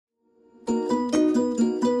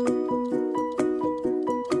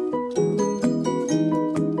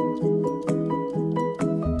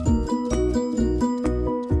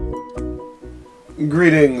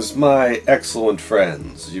Greetings, my excellent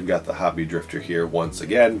friends. You've got the Hobby Drifter here once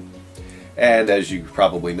again, and as you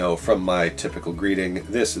probably know from my typical greeting,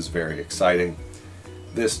 this is very exciting.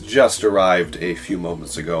 This just arrived a few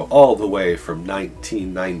moments ago, all the way from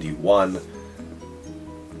 1991,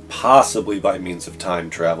 possibly by means of time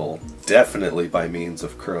travel, definitely by means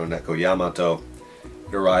of Kuroneko Yamato.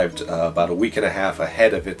 It arrived about a week and a half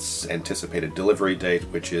ahead of its anticipated delivery date,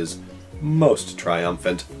 which is most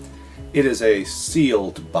triumphant. It is a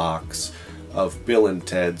sealed box of Bill and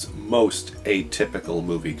Ted's most atypical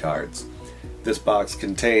movie cards. This box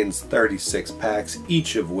contains 36 packs,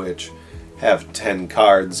 each of which have 10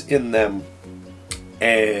 cards in them,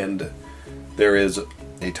 and there is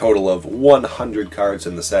a total of 100 cards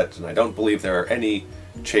in the set, and I don't believe there are any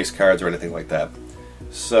chase cards or anything like that.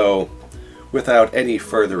 So, without any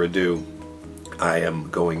further ado, I am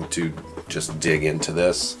going to just dig into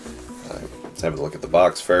this. Let's have a look at the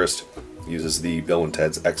box first. Uses the Bill and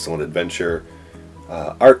Ted's Excellent Adventure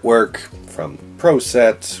artwork from Pro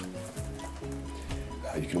Set.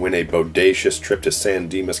 You can win a bodacious trip to San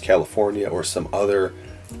Dimas, California, or some other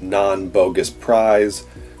non-bogus prize.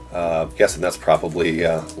 Guessing that's probably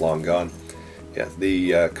long gone. Yeah,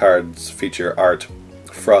 the cards feature art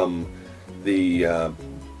from the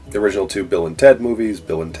original two Bill and Ted movies,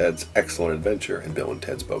 Bill and Ted's Excellent Adventure and Bill and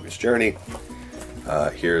Ted's Bogus Journey.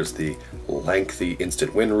 Here's the lengthy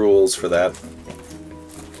instant win rules for that.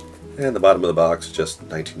 And the bottom of the box, just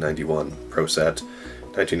 1991 Pro Set,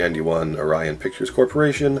 1991 Orion Pictures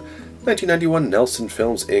Corporation, 1991 Nelson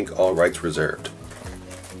Films Inc., all rights reserved.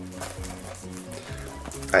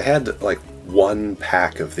 I had like one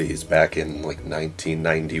pack of these back in like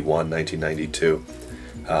 1991, 1992.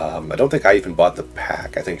 I don't think I even bought the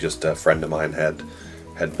pack. I think just a friend of mine had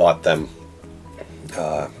bought them,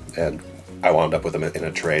 and I wound up with them in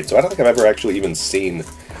a trade. So I don't think I've ever actually even seen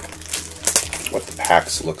what the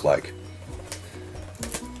packs look like.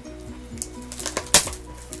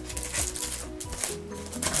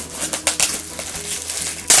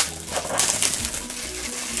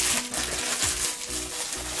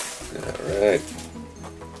 Alright.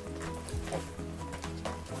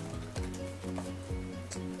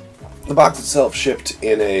 The box itself shipped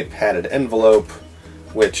in a padded envelope,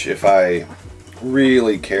 which, if I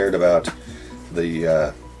really cared about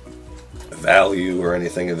the value or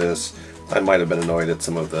anything of this, I might have been annoyed at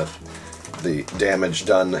some of the damage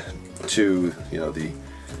done to, you know, the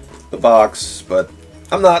box, but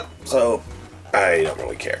I'm not, so I don't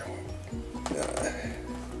really care.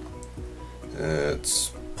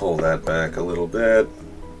 Let's pull that back a little bit,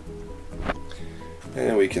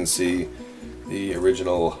 and we can see the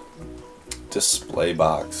original display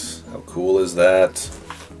box. How cool is that?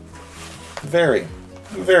 Very,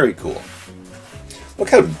 very cool. Look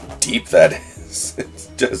how deep that is. It's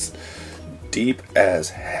just deep as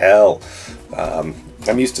hell. I'm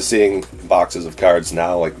used to seeing boxes of cards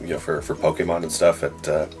now, like, you know, for Pokemon and stuff at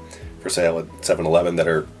for sale at 7-Eleven that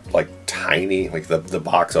are like tiny. Like the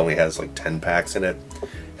box only has like 10 packs in it,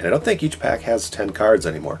 and I don't think each pack has 10 cards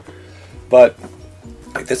anymore. But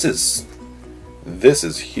like this is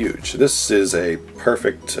huge. This is a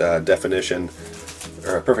perfect definition,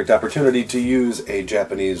 or a perfect opportunity to use a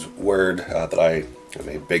Japanese word that I am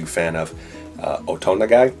a big fan of,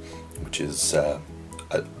 otonagai, which is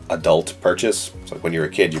adult purchase. So when you're a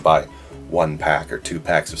kid, you buy one pack or 2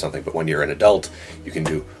 packs of something, but when you're an adult, you can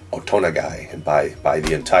do otonagai and buy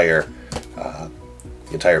the entire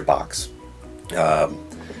box.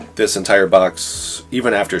 This entire box,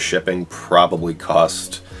 even after shipping, probably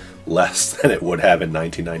cost less than it would have in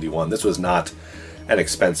 1991. This was not an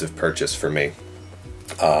expensive purchase for me.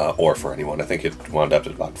 Or for anyone. I think it wound up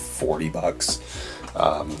at about 40 bucks.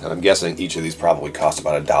 And I'm guessing each of these probably cost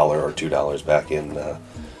about $1 or $2 back in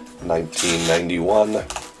 1991.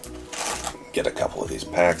 Get a couple of these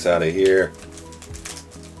packs out of here.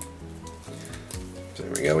 So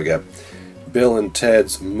there we go. We got Bill and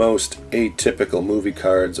Ted's Most Atypical Movie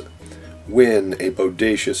Cards. Win a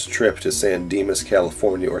bodacious trip to San Dimas,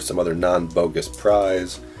 California, or some other non-bogus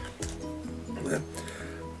prize.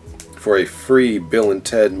 For a free Bill and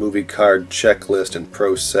Ted movie card checklist and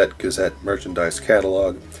Pro Set Gazette merchandise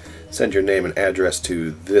catalog, send your name and address to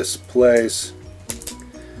this place.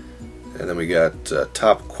 And then we got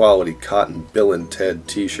top quality cotton Bill and Ted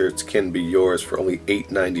t-shirts can be yours for only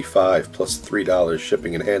 $8.95 plus $3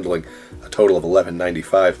 shipping and handling, a total of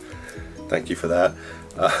 $11.95. Thank you for that.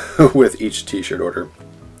 With each t-shirt order,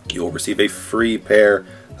 you'll receive a free pair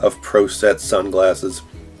of Pro Set sunglasses.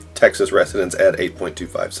 Texas residents add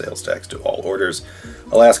 8.25 sales tax to all orders.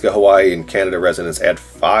 Alaska, Hawaii, and Canada residents add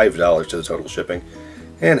 $5 to the total shipping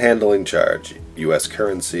and handling charge. U.S.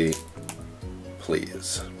 currency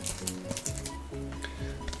please.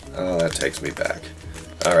 Oh, that takes me back.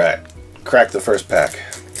 Alright, crack the first pack.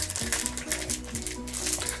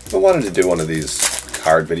 I wanted to do one of these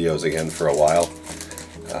card videos again for a while.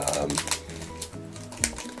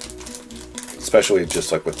 Especially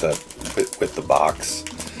just like with the box.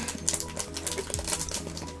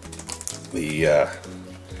 The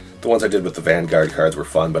ones I did with the Vanguard cards were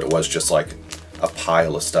fun, but it was just like a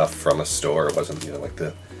pile of stuff from a store. It wasn't, you know, like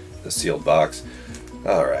the sealed box.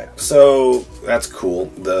 Alright, so that's cool.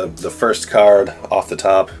 The first card off the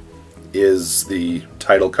top is the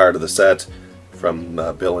title card of the set from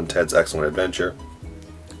Bill and Ted's Excellent Adventure.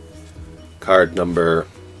 Card number,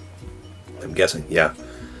 I'm guessing, yeah.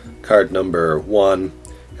 Card number 1.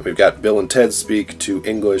 And we've got Bill and Ted Speak to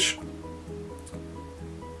English.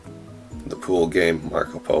 The pool game,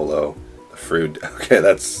 Marco Polo, the fruit. Okay,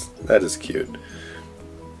 that is cute.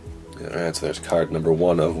 Alright, so there's card number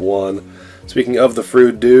 1 of 1. Speaking of the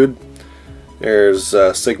Freud dude, there's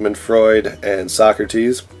Sigmund Freud and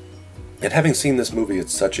Socrates. And having seen this movie at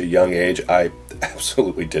such a young age, I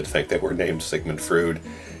absolutely did think they were named Sigmund Freud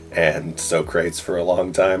and Socrates for a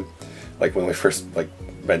long time. Like when we first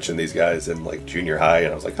mentioned these guys in like junior high,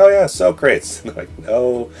 and I was like, oh yeah, Socrates. And they're like,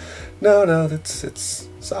 no, it's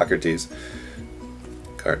Socrates.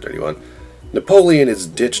 Card 31. Napoleon is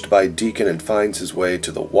ditched by Deacon and finds his way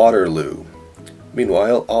to the Waterloo.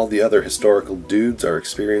 Meanwhile, all the other historical dudes are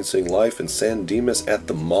experiencing life in San Dimas at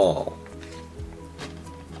the mall.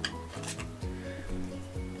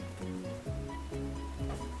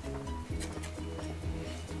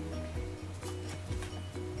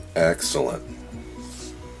 Excellent.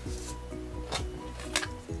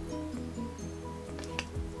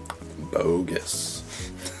 Bogus.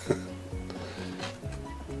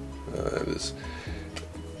 That is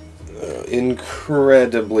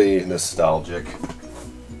incredibly nostalgic.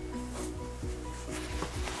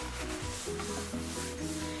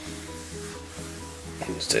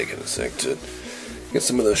 I'm just taking a sec to get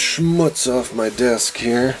some of the schmutz off my desk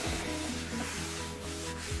here.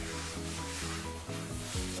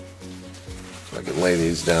 So I can lay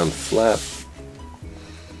these down flat.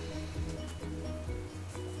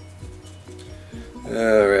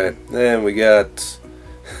 Alright, then we got...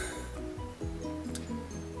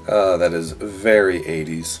 that is very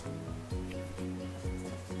 80s.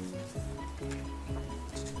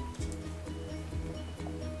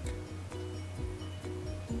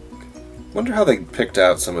 Wonder how they picked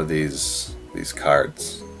out some of these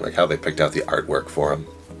cards. Like how they picked out the artwork for them.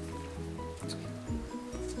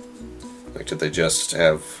 Like, did they just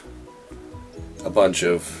have a bunch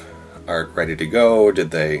of art ready to go? Or did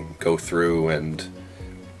they go through and,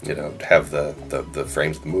 you know, have the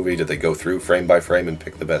frames of the movie? Did they go through frame by frame and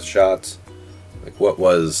pick the best shots? Like, what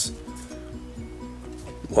was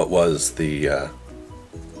the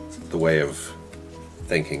way of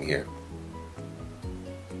thinking here?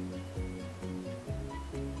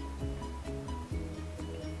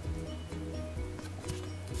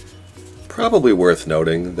 Probably worth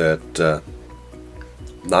noting that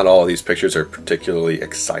not all of these pictures are particularly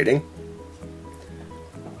exciting,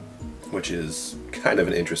 which is kind of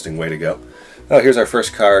an interesting way to go. Oh, here's our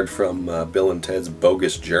first card from Bill and Ted's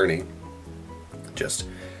Bogus Journey. Just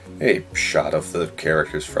a shot of the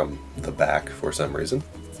characters from the back for some reason.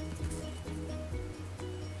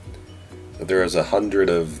 There is 100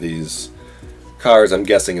 of these cards. I'm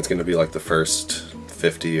guessing it's going to be like the first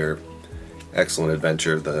 50 are Excellent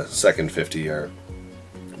Adventure, the second 50 are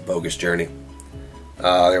Bogus Journey.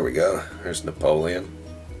 Ah, there we go. There's Napoleon.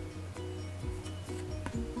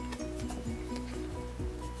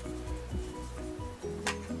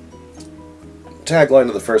 Tagline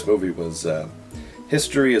of the first movie was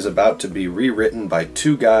history is about to be rewritten by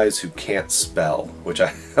two guys who can't spell, which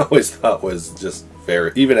I always thought was just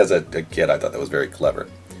very, even as a kid, I thought that was very clever.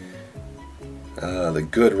 The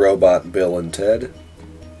Good Robot Bill and Ted.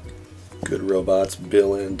 Good Robots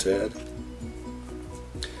Bill and Ted.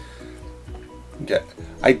 Yeah,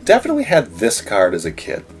 I definitely had this card as a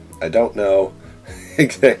kid. I don't know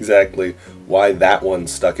exactly why that one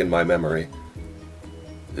stuck in my memory.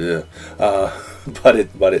 Yeah. But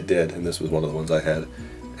it did, and this was one of the ones I had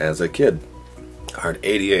as a kid. Card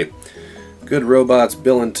 88. Good Robots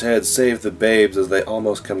Bill and Ted save the babes as they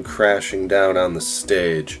almost come crashing down on the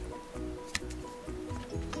stage.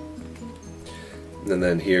 And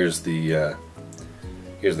then here's the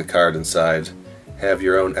card inside. Have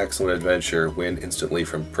your own excellent adventure. Win instantly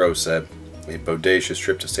from ProSet. A bodacious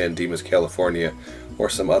trip to San Dimas, California, or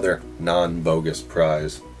some other non-bogus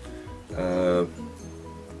prize. And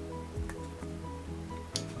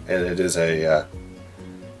it is a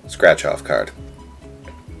scratch-off card.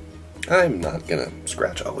 I'm not gonna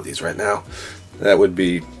scratch all of these right now. That would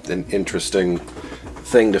be an interesting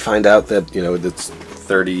thing to find out, that, you know, this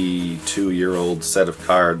 32-year-old set of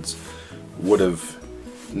cards would have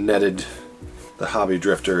netted the hobby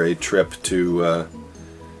drifter a trip to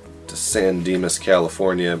San Dimas,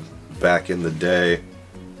 California back in the day,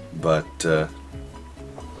 but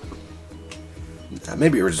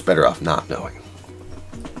maybe we're just better off not knowing.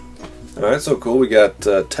 Alright, so cool. We got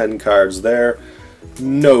 10 cards there.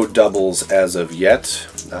 No doubles as of yet.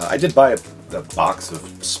 I did buy a box of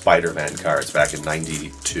Spider-Man cards back in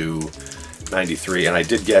 92, 93, and I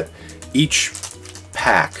did get each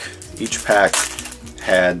pack. Each pack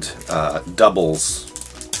had doubles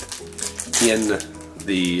in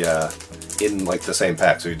like the same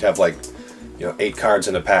pack. So you'd have, like, you know, 8 cards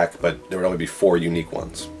in a pack, but there would only be 4 unique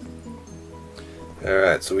ones.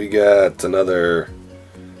 Alright, so we got another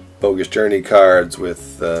Bogus Journey cards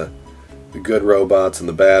with the good robots and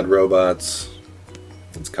the bad robots.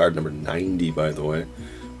 It's card number 90, by the way.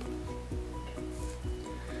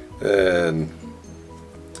 And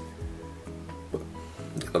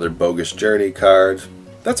another Bogus Journey card.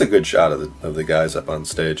 That's a good shot of the guys up on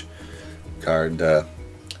stage. Card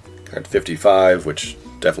 55, which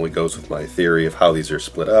definitely goes with my theory of how these are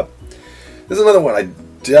split up. There's another one. I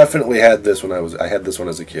definitely had this when I had this one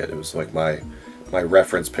as a kid. It was like my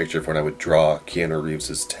reference picture for when I would draw Keanu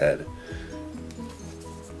Reeves' Ted.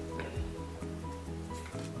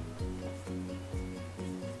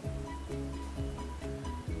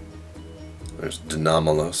 There's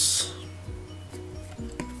Denomalos.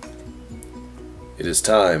 It is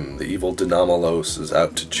time. The evil Denomalos is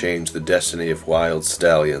out to change the destiny of wild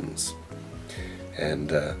stallions. And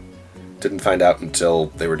didn't find out until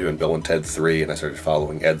they were doing Bill and Ted 3, and I started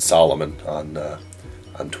following Ed Solomon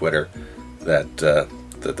on Twitter, that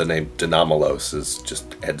the name Denomalos is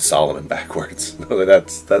just Ed Solomon backwards.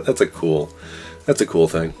 that's a cool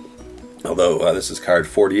thing. Although this is card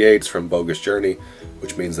 48, it's from Bogus Journey,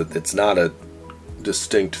 which means that it's not a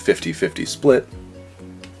distinct 50-50 split.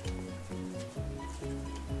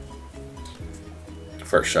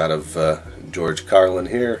 First shot of George Carlin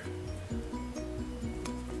here.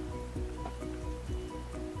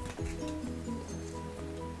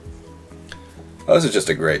 Oh, this is just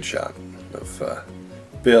a great shot of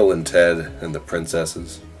Bill and Ted and the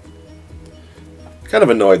princesses. Kind of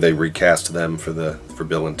annoyed they recast them for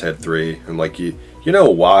Bill and Ted 3, and like you know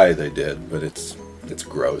why they did, but it's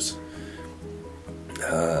gross.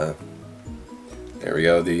 There we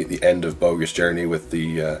go. The end of Bogus Journey with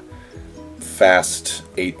the fast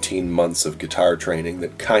 18 months of guitar training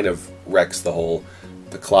that kind of wrecks the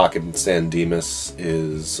clock in San Dimas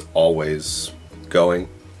is always going.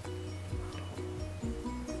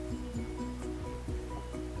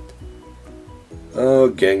 Oh,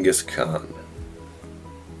 Genghis Khan.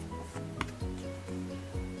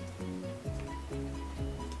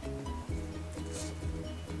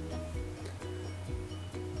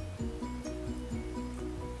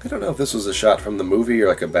 I don't know if this was a shot from the movie or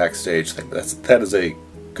like a backstage thing, but that is a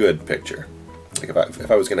good picture. Like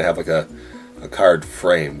if I was going to have like a card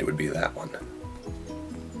framed, it would be that one.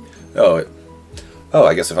 Oh,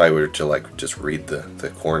 I guess if I were to like just read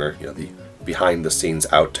the corner, you know, the behind the scenes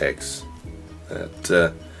outtakes,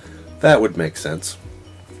 that would make sense.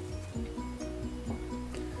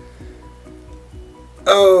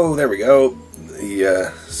 Oh, there we go.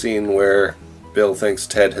 The scene where Bill thinks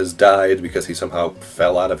Ted has died because he somehow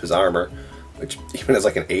fell out of his armor, which even as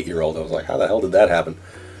like an 8-year-old, I was like, how the hell did that happen?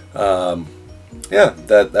 Yeah,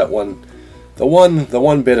 the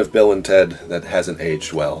one bit of Bill and Ted that hasn't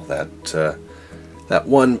aged well. That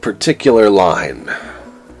one particular line,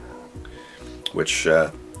 which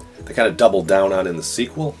they kind of doubled down on in the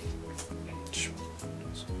sequel.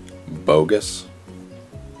 Bogus.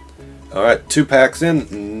 All right, 2 packs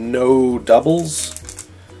in, no doubles.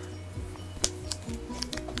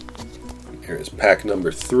 Here's pack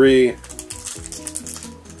number 3.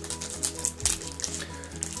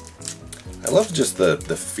 I love just the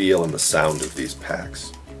feel and the sound of these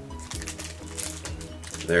packs.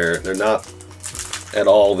 They're not at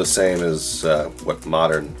all the same as what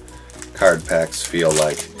modern card packs feel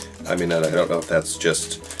like. I mean, I don't know if that's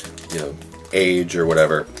just, you know, age or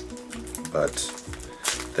whatever, but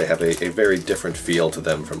they have a very different feel to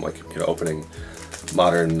them from, like, you know, opening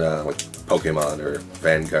modern like Pokemon or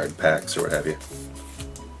Vanguard packs or what have you.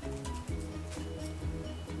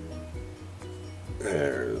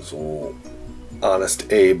 There's old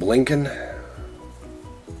Honest Abe Lincoln.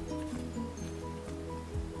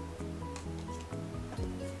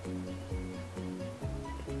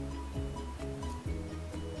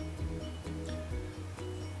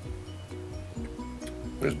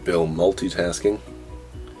 There's Bill multitasking.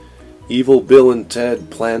 Evil Bill and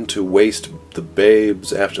Ted plan to waste the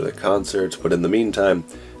babes after the concerts, but in the meantime,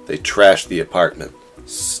 they trash the apartment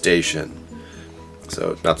station.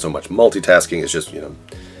 So not so much multitasking, it's just,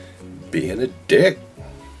 being a dick.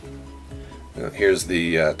 Here's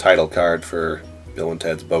the title card for Bill and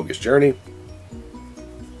Ted's Bogus Journey.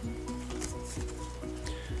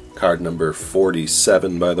 Card number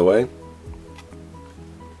 47, by the way.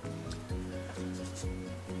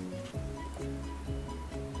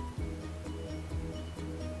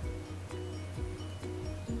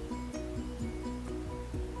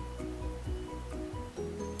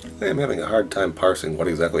 I'm having a hard time parsing what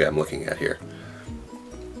exactly I'm looking at here.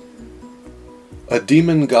 A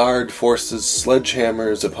demon guard forces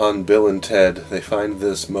sledgehammers upon Bill and Ted. They find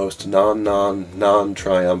this most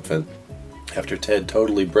non-triumphant. After Ted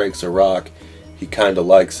totally breaks a rock, he kinda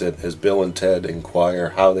likes it as Bill and Ted inquire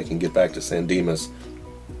how they can get back to San Dimas.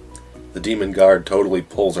 The demon guard totally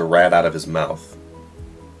pulls a rat out of his mouth.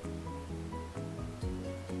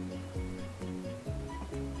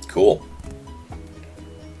 Cool.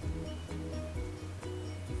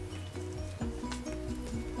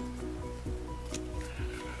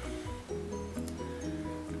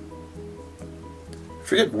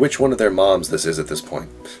 I forget which one of their moms this is at this point.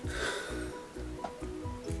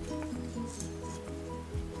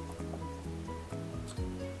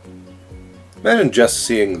 Imagine just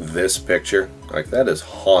seeing this picture. Like, that is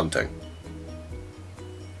haunting.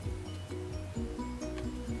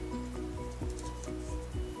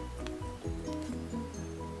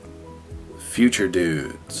 Future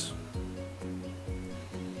dudes.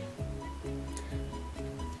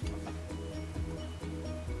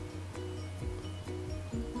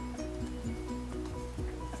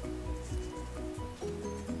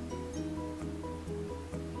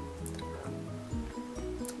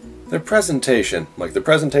 Their presentation, like the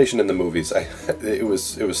presentation in the movies, it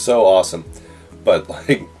was so awesome. But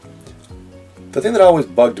like, the thing that always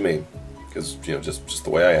bugged me, because just the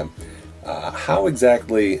way I am, how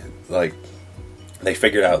exactly like they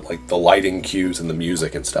figured out like the lighting cues and the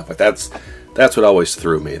music and stuff. Like that's what always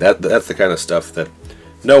threw me. That's the kind of stuff that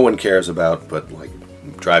no one cares about, but like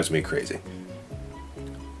drives me crazy.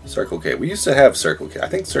 Circle K. We used to have Circle K. I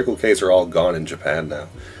think Circle Ks are all gone in Japan now.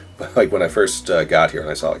 Like when I first got here and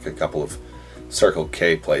I saw like a couple of Circle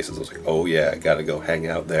K places, I was like, oh yeah, I gotta go hang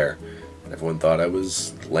out there. And everyone thought I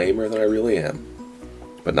was lamer than I really am.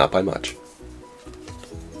 But not by much.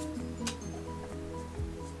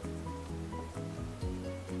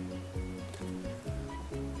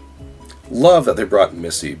 Love that they brought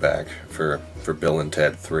Missy back for Bill and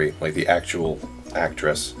Ted 3. Like the actual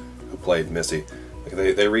actress who played Missy.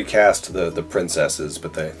 Like they recast the princesses,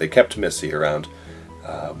 but they kept Missy around.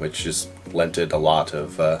 Which just lent it a lot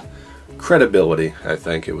of credibility, I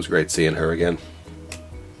think. It was great seeing her again.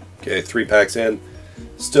 Okay, 3 packs in.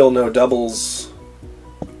 Still no doubles.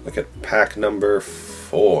 Look at pack number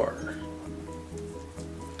 4.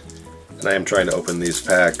 And I am trying to open these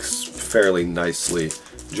packs fairly nicely,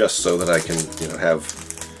 just so that I can, have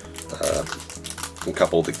a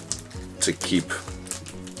couple to keep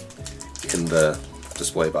in the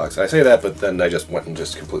display box. I say that, but then I just went and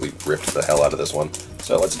just completely ripped the hell out of this one.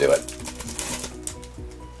 So let's do it.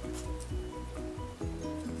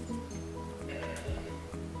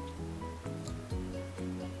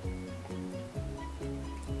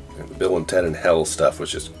 And the Bill and Ted in Hell stuff was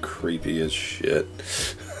just creepy as shit.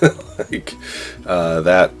 Like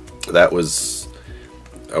that was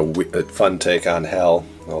a fun take on Hell,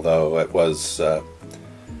 although it was. I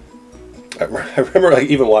remember like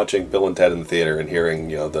even watching Bill and Ted in the theater and hearing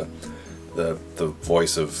the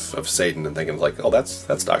voice of Satan and thinking like, oh,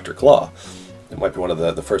 that's Dr. Claw. It might be one of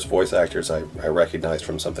the first voice actors I recognized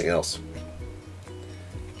from something else.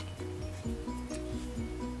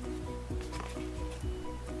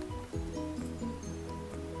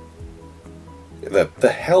 The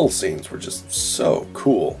hell scenes were just so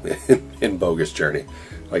cool in Bogus Journey.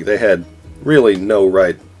 Like they had really no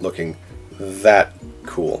right looking that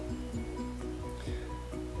cool.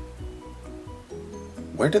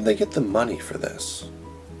 Where did they get the money for this?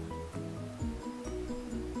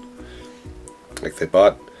 Like they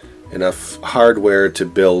bought enough hardware to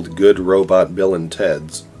build good robot Bill and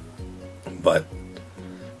Teds, but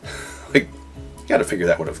like you gotta figure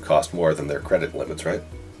that would have cost more than their credit limits, right?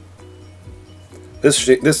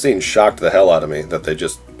 This scene shocked the hell out of me that they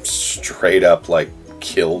just straight up like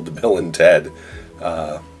killed Bill and Ted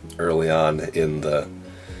early on in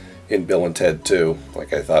Bill and Ted 2.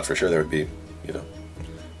 Like I thought for sure there would be,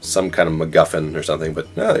 some kind of MacGuffin or something,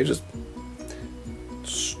 but no, they just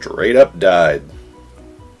straight up died.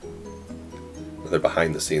 Another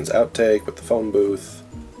behind-the-scenes outtake with the phone booth.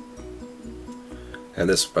 And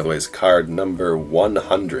this, by the way, is card number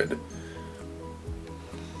 100.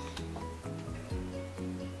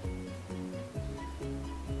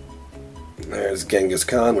 There's Genghis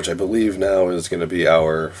Khan, which I believe now is going to be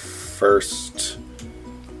our first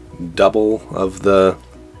double of the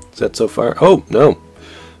set so far. Oh, no.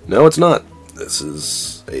 No, it's not. This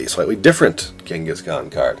is a slightly different Genghis Khan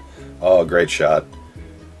card. Oh, great shot.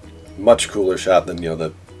 Much cooler shot than, you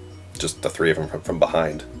know, just the three of them from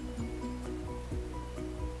behind.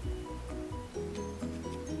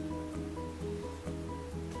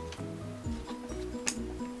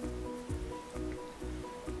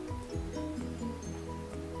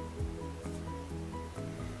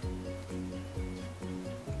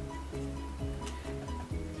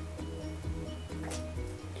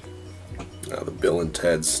 The Bill and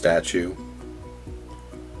Ted statue.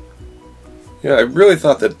 Yeah, I really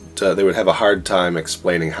thought that they would have a hard time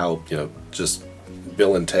explaining how, you know, just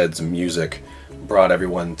Bill and Ted's music brought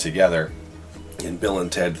everyone together in Bill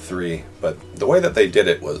and Ted 3, but the way that they did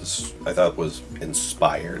it was, I thought, was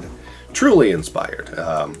inspired. Truly inspired.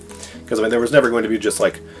 Because, I mean, there was never going to be just,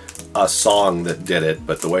 like, a song that did it,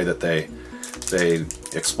 but the way that they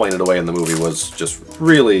explained it away in the movie was just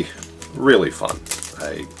really, really fun.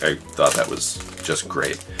 I thought that was just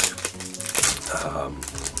great.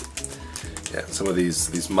 Yeah, some of these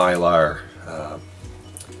Mylar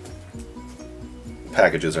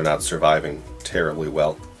packages are not surviving terribly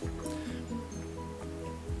well.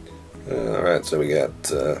 Alright, so we got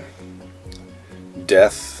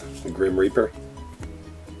Death, the Grim Reaper.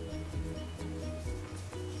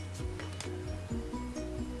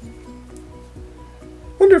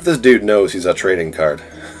 Wonder if this dude knows he's a trading card.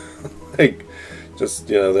 Like, just,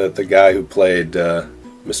 you know, the guy who played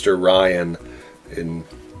Mr. Ryan in,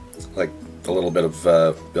 like, a little bit of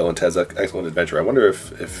Bill and Ted's Excellent Adventure. I wonder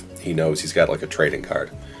if he knows he's got, like, a trading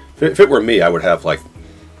card. If it were me, I would have, like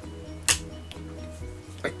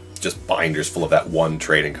just binders full of that one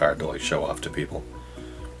trading card to, like, show off to people.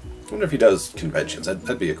 I wonder if he does conventions.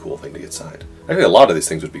 That'd be a cool thing to get signed. I think a lot of these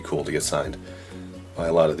things would be cool to get signed by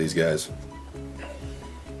a lot of these guys.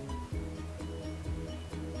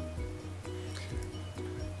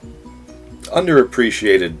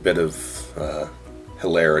 Underappreciated bit of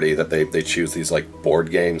hilarity that they choose these, like,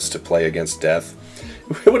 board games to play against death.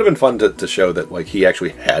 It would have been fun to show that, like, he actually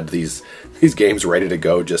had these games ready to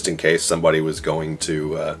go just in case somebody was going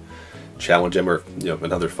to challenge him, or, you know,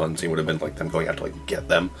 another fun scene would have been, like, them going out to, like, get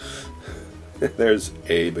them. There's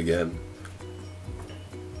Abe again.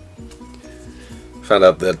 Found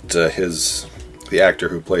out that the actor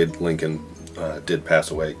who played Lincoln did pass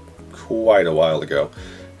away quite a while ago.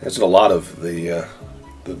 There's a lot of the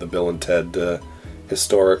Bill and Ted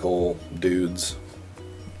historical dudes.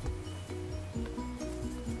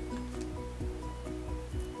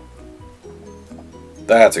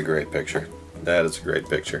 That's a great picture. That is a great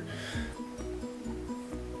picture.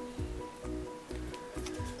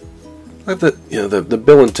 Like the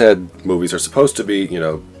Bill and Ted movies are supposed to be, you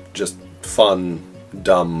know, just fun,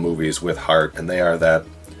 dumb movies with heart, and they are that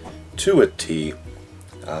to a T.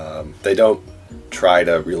 They don't try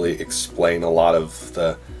to really explain a lot of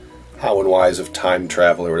the how and whys of time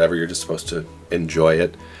travel or whatever. You're just supposed to enjoy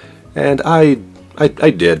it, and I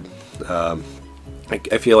did.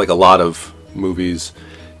 I feel like a lot of movies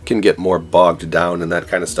can get more bogged down in that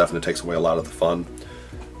kind of stuff, and it takes away a lot of the fun.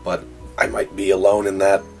 But I might be alone in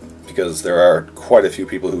that, because there are quite a few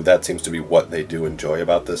people who that seems to be what they do enjoy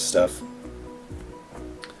about this stuff.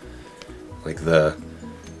 Like the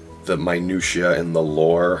minutia and the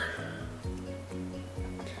lore.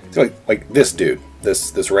 So like this dude,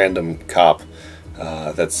 this random cop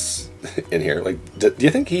that's in here. Like, do you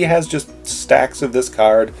think he has just stacks of this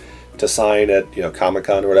card to sign at, you know,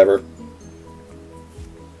 Comic-Con or whatever?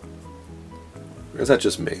 Or is that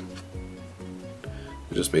just me?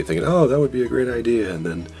 It's just me thinking, oh, that would be a great idea, and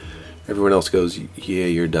then everyone else goes, yeah,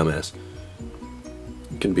 you're a dumbass.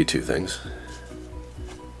 It can be two things.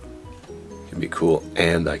 It can be cool,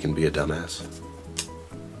 and I can be a dumbass.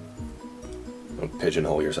 Don't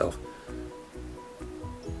pigeonhole yourself.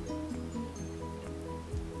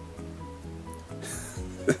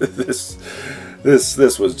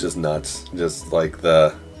 This was just nuts. Just like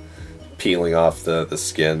the peeling off the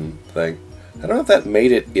skin thing. I don't know if that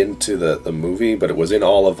made it into the movie, but it was in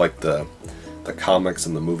all of, like, the comics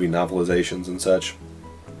and the movie novelizations and such.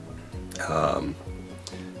 I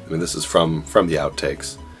mean, this is from the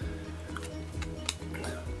outtakes.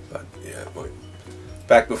 But yeah,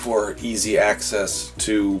 back before easy access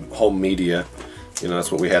to home media, you know,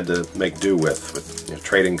 that's what we had to make do with, you know,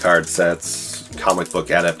 trading card sets, comic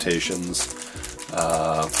book adaptations,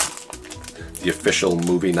 the official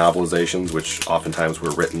movie novelizations, which oftentimes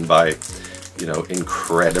were written by, you know,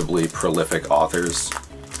 incredibly prolific authors.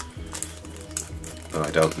 Though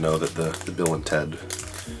I don't know that the Bill and Ted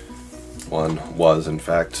one was, in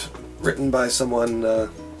fact, written by someone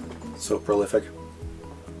so prolific.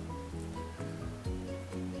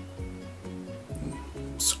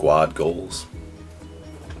 Squad goals.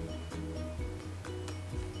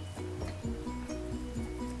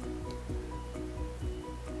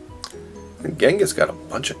 And Genghis got a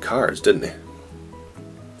bunch of cards, didn't he?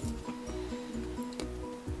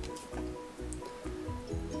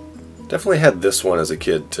 Definitely had this one as a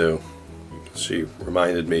kid, too. She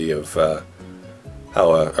reminded me of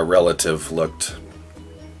how a relative looked.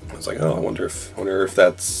 I was like, oh, I wonder if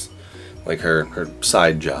that's like her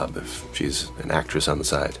side job, if she's an actress on the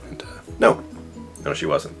side. And no, she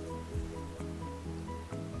wasn't.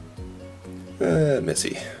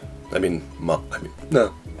 Missy.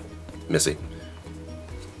 No, Missy.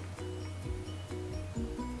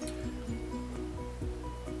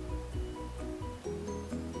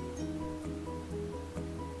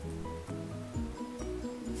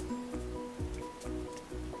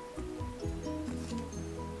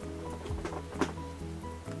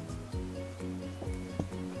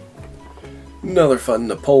 Another fun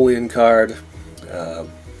Napoleon card.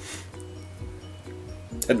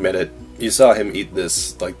 Admit it, you saw him eat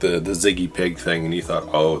this, like the Ziggy Pig thing, and you thought,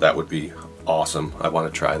 oh, that would be awesome. I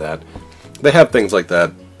want to try that. They have things like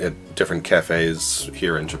that at different cafes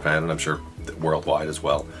here in Japan, and I'm sure worldwide as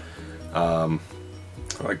well.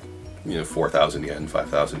 Like, 4,000 yen,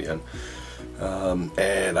 5,000 yen.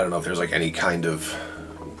 And I don't know if there's like any kind of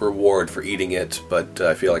reward for eating it, but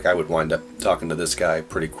I feel like I would wind up talking to this guy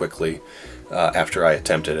pretty quickly after I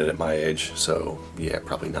attempted it at my age, so yeah,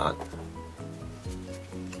 probably not.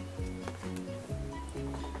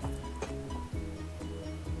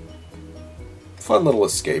 Fun little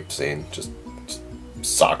escape scene, just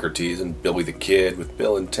Socrates and Billy the Kid with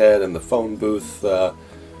Bill and Ted in the phone booth,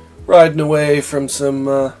 riding away from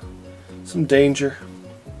some danger.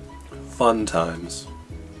 Fun times.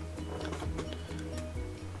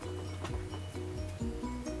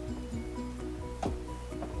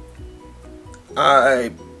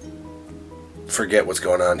 I forget what's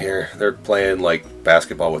going on here. They're playing like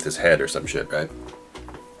basketball with his head or some shit, right?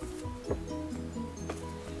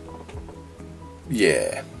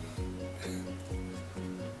 Yeah.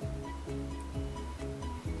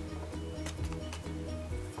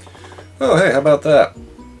 Oh, hey, how about that?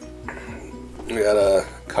 We got a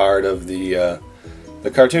card of the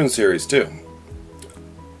cartoon series too.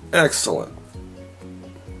 Excellent.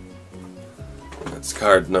 That's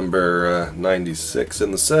card number 96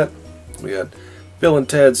 in the set. We got Bill and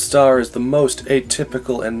Ted star as the most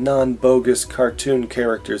atypical and non-bogus cartoon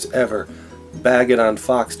characters ever. Bag it on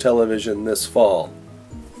Fox Television this fall.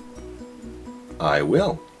 I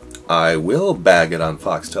will. I will bag it on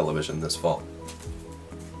Fox Television this fall.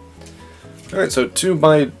 Alright, so to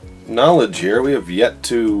my knowledge here, we have yet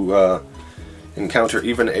to encounter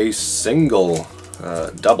even a single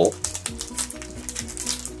double.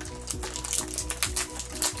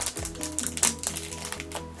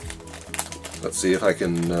 Let's see if I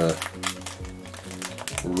can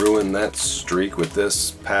ruin that streak with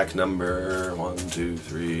this pack number 1, 2,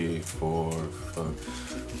 3, 4,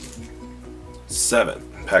 5,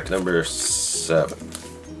 7. Pack number 7.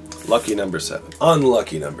 Lucky number 7.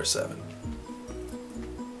 Unlucky number 7.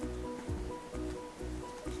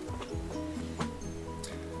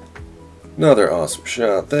 Another awesome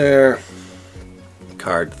shot there.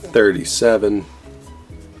 Card 37.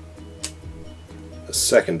 The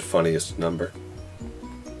second funniest number.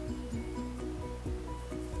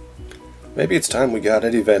 Maybe it's time we got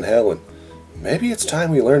Eddie Van Halen. Maybe it's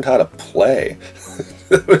time we learned how to play.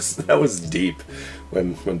 that was deep.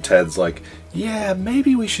 When Ted's like, yeah,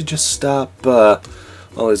 maybe we should just stop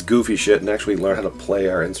all this goofy shit and actually learn how to play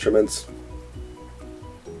our instruments.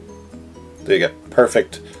 There you go.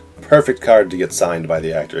 Perfect card to get signed by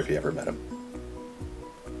the actor if you ever met him.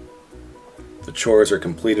 The chores are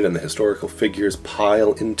completed and the historical figures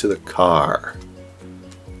pile into the car.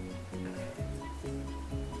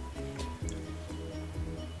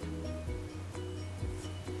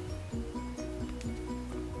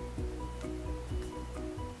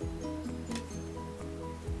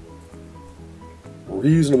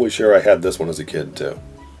 Reasonably sure I had this one as a kid too,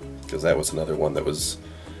 because that was another one that was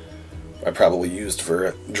I probably used for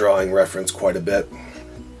a drawing reference quite a bit.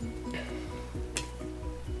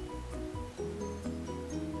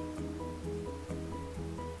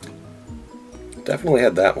 Definitely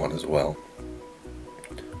had that one as well.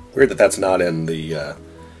 Weird that that's not in the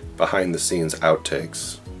behind-the-scenes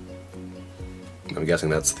outtakes. I'm guessing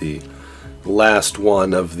that's the last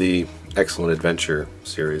one of the Excellent Adventure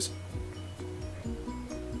series.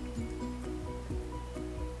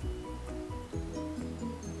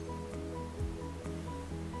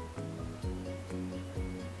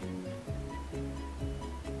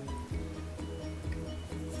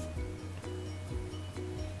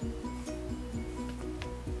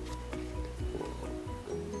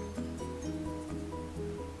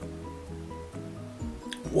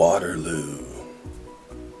 Waterloo.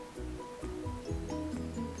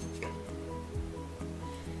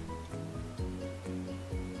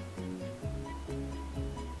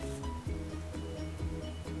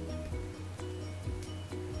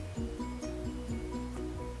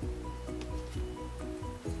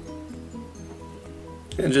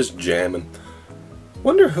 And just jamming.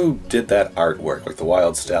 Wonder who did that artwork, like the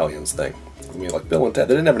Wild Stallions thing. I mean, like Bill and Ted,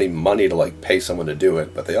 they didn't have any money to like pay someone to do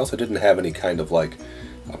it, but they also didn't have any kind of like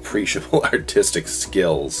appreciable artistic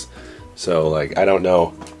skills. So like, I don't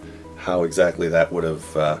know how exactly that would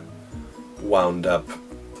have wound up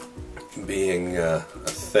being a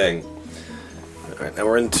thing. Alright, now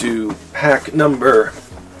we're into pack number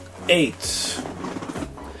 8.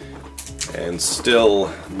 And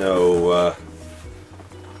still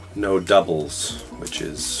no doubles, which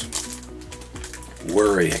is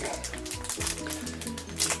worrying.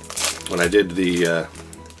 When I did the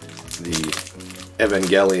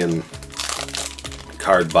Evangelion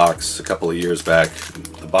card box a couple of years back,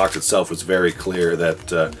 the box itself was very clear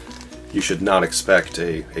that you should not expect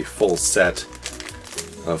a full set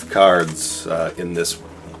of cards in this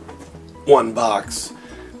one box.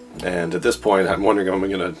 And at this point, I'm wondering if I'm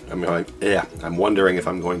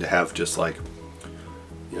going to have just like,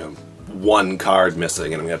 you know, one card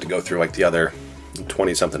missing, and I'm going to have to go through like the other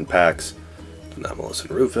 20-something packs. Anomalous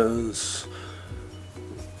and Rufus.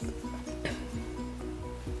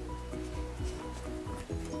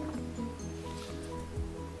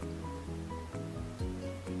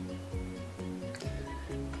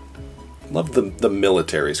 Love the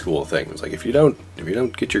military school thing. It's like if you don't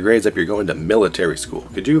get your grades up, you're going to military school.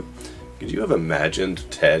 Could you have imagined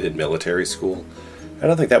Ted in military school? I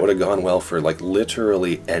don't think that would have gone well for like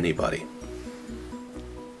literally anybody.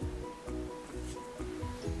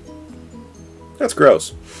 That's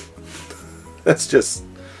gross. That's just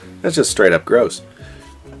straight up gross.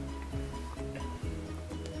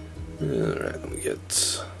 Alright, let me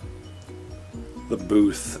get the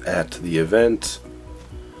booth at the event.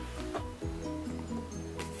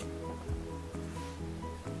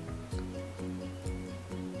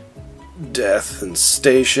 Death and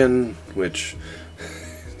Station, which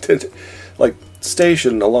like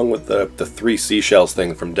Station along with the 3 seashells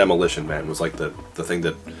thing from Demolition Man was like the thing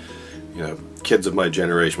that, you know, kids of my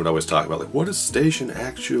generation would always talk about. Like, what does Station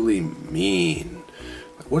actually mean?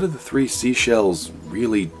 Like, what do the 3 seashells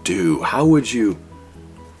really do? How would you...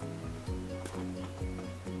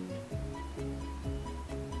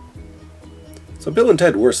 So Bill and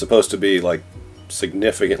Ted were supposed to be like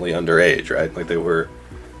significantly underage, right? Like they were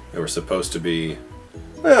supposed to be,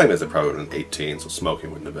 well, I guess they probably would have been 18, so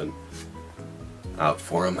smoking wouldn't have been out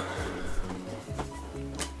for them.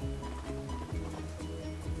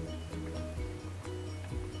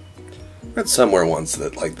 I read somewhere once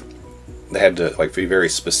that like they had to like be very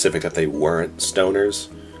specific that they weren't stoners.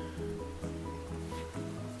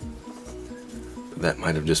 But that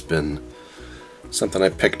might have just been something I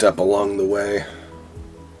picked up along the way.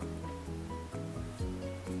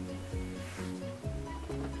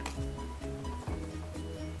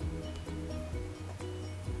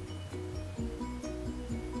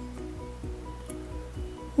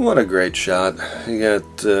 What a great shot. You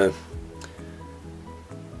got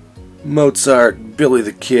Mozart, Billy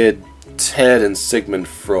the Kid, Ted, and Sigmund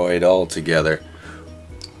Freud all together.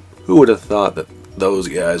 Who would have thought that those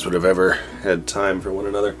guys would have ever had time for one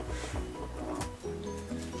another?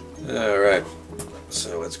 Alright,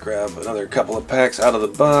 so let's grab another couple of packs out of the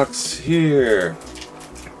box here.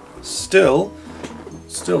 Still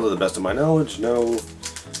to the best of my knowledge, no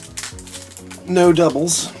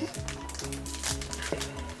doubles.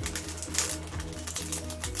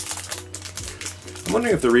 I'm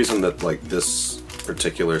wondering if the reason that like this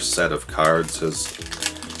particular set of cards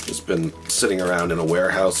has been sitting around in a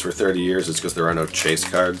warehouse for 30 years is because there are no chase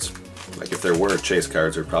cards. Like if there were chase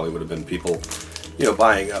cards, there probably would have been people, you know,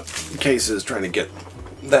 buying up cases trying to get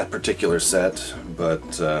that particular set.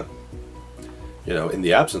 But you know, in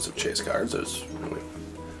the absence of chase cards, there's really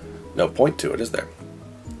no point to it, is there?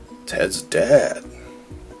 Ted's dad.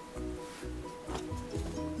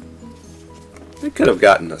 They could have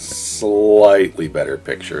gotten a slightly better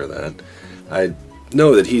picture of that.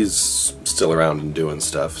 know that he's still around and doing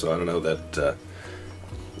stuff, so I don't know that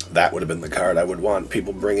that would have been the card I would want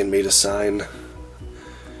people bringing me to sign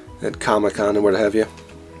at Comic-Con and what have you.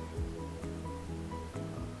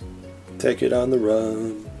 Take it on the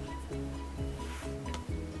run.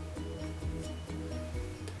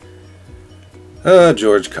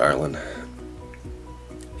 George Carlin.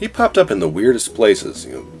 He popped up in the weirdest places.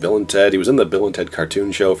 You know, Bill and Ted. He was in the Bill and Ted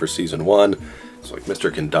cartoon show for season 1. It's like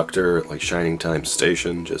Mr. Conductor at like Shining Time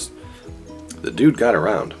Station. Just the dude got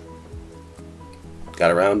around. Got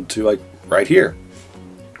around to like right here,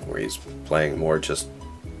 where he's playing more just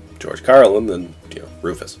George Carlin than, you know,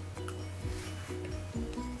 Rufus.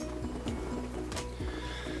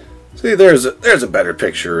 See, there's a better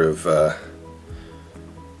picture of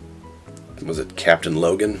was it Captain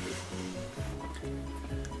Logan?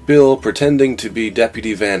 Bill, pretending to be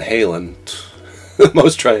Deputy Van Halen,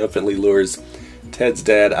 most triumphantly lures Ted's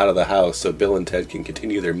dad out of the house so Bill and Ted can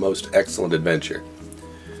continue their most excellent adventure.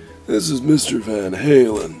 This is Mr. Van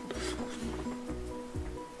Halen.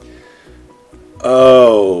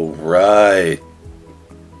 Oh, right.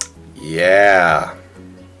 Yeah.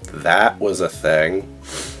 That was a thing.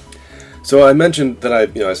 So I mentioned that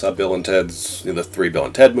I saw Bill and Ted's, the 3 Bill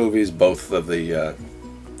and Ted movies, both of the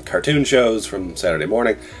cartoon shows from Saturday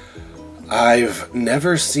morning. I've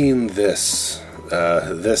never seen this.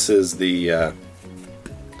 This is the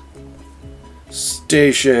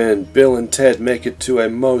station. Bill and Ted make it to a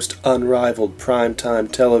most unrivaled primetime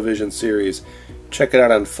television series. Check it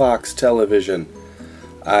out on Fox Television.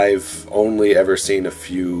 I've only ever seen a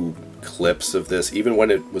few clips of this, even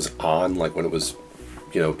when it was on, like when it was,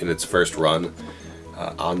 in its first run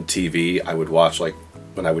on TV. I would watch, like,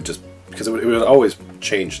 when I would just, because it would always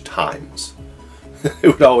change times. It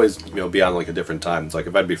would always, be on like a different time. It's like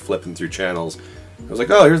if I'd be flipping through channels, I was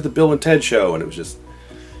like, oh, here's the Bill and Ted show, and it was just,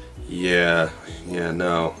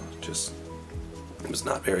 no, just, it was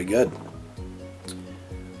not very good.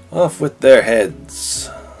 Off with their heads.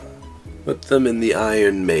 Put them in the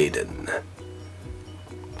Iron Maiden.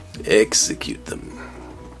 Execute them.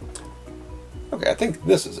 Okay, I think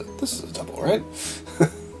this is it. This is a double, right?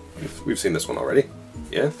 We've seen this one already.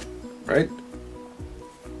 Yeah? Right?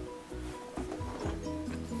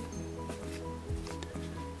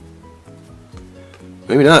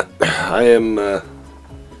 Maybe not. I am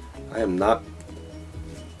not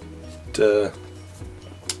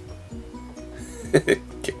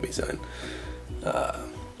kick me, son.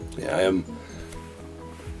 I am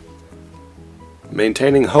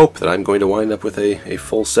maintaining hope that I'm going to wind up with a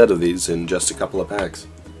full set of these in just a couple of packs.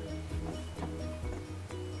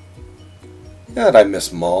 God, I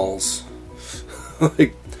miss malls.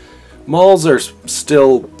 Like, malls are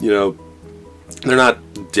still, they're not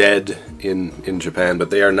dead in Japan, but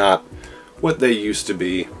they are not what they used to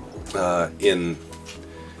be in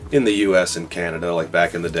the U.S. and Canada, like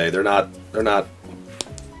back in the day. They're not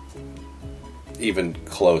even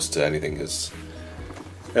close to anything as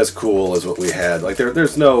cool as what we had. Like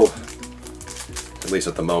there's no, at least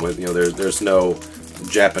at the moment, there's no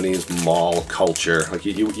Japanese mall culture. Like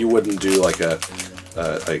you wouldn't do like a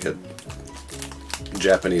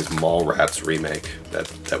Japanese Mallrats remake.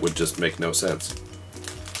 That would just make no sense.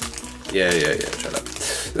 Yeah, shut up.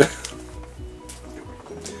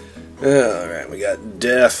 Alright, we got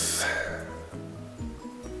Death.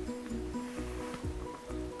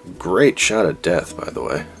 Great shot of Death, by the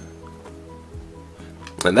way.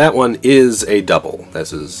 And that one is a double.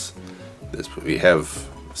 We have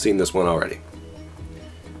seen this one already.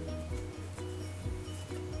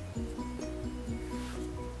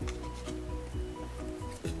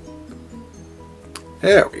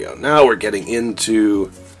 There we go. Now we're getting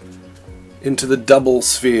into the double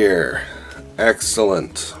sphere.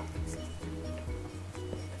 Excellent.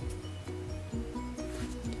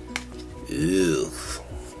 Ew.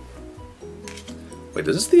 Wait,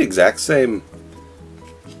 is this the exact same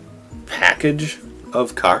package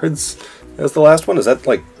of cards as the last one? Is that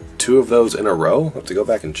like 2 of those in a row? I'll have to go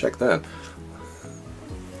back and check that.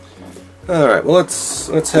 Alright, well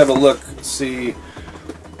let's have a look, see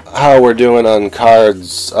how we're doing on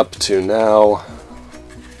cards up to now.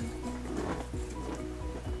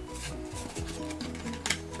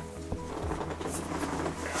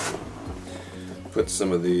 Put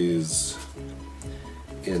some of these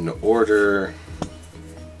in order.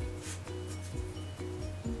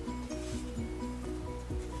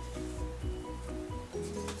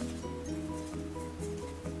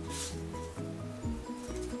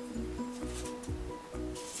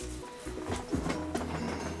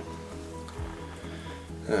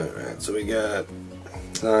 Alright, so we got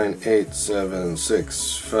 9, 8, 7,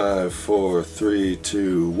 6, 5, 4, 3,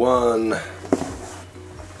 2, 1.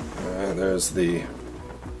 there's the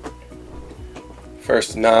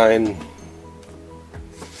first 9.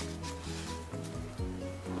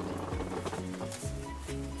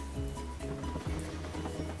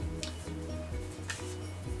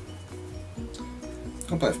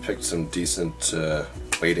 Hope I've picked some decent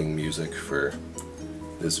waiting music for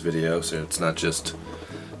this video, so it's not just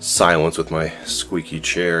silence with my squeaky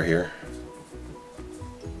chair here.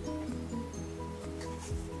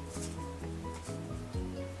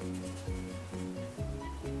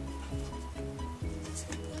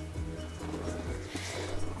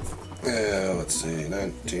 Let's see,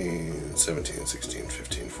 19, 17, 16,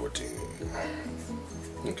 15, 14.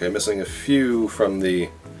 Okay, missing a few from the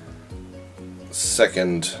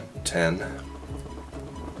second 10.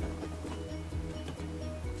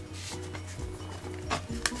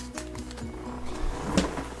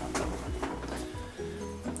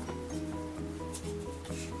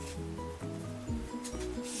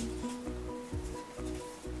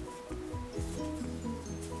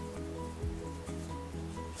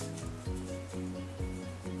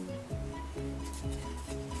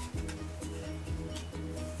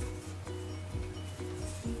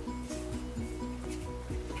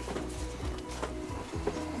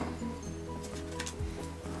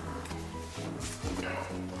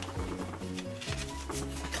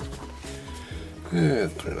 Yeah,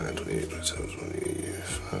 29, 28, 27,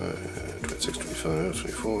 25, 26, 25,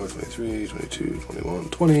 24, 23, 22, 21,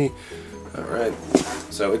 20. Alright,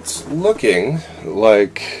 so it's looking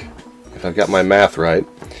like, if I've got my math right,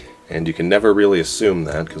 and you can never really assume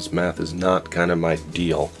that, because math is not kind of my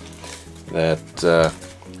deal, that there's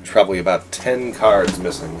probably about 10 cards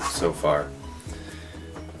missing so far,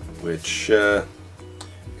 which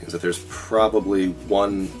means that there's probably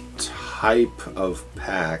one type of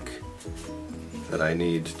pack that I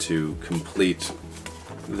need to complete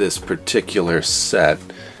this particular set.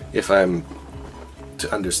 If I'm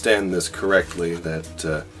to understand this correctly, that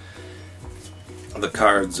the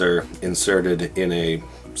cards are inserted in a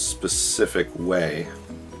specific way.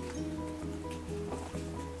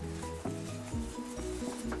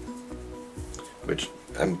 Which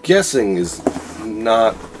I'm guessing is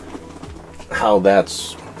not how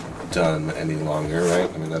that's done any longer,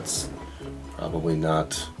 right? I mean, that's probably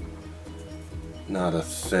not a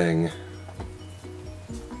thing.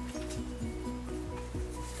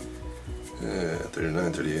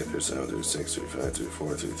 39, 38, 37, 36, 35,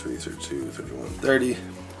 34, 33, 32, 31, 30.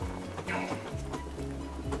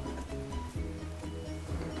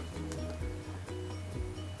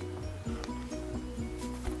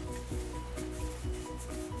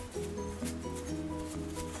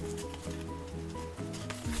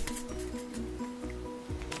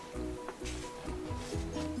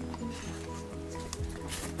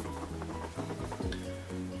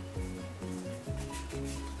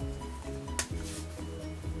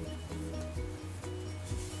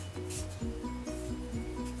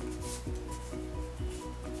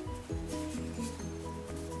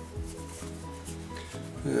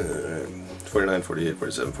 Uh, 49, 48,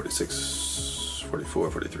 47, 46,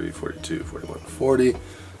 44, 43, 42, 41, 40. So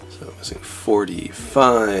I'm missing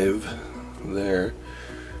 45 there.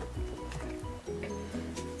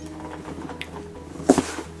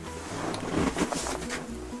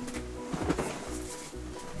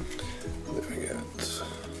 Then we got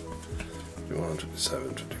 51,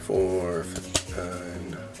 57, 54,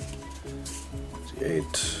 59, 58,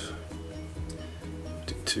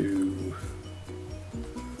 52.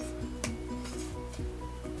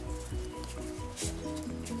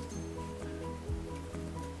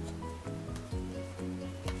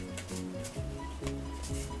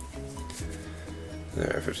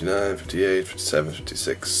 There, 59, 58, 57,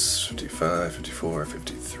 56, 55, 54,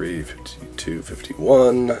 53, 52,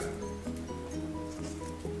 51.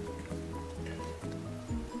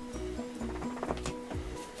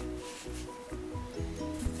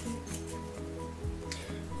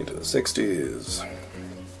 Into the 60s.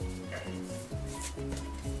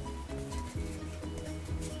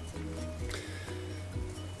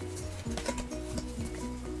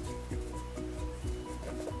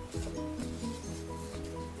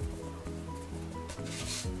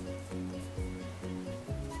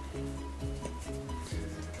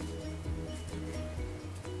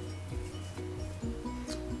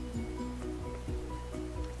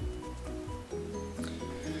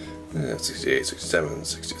 Yeah, 68, 67,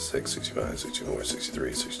 66, 65, 64,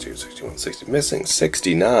 63, 62, 61, 60. Missing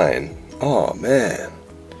 69. Oh man.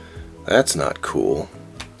 That's not cool.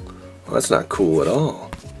 Well, that's not cool at all.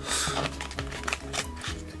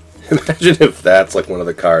 Imagine if that's like one of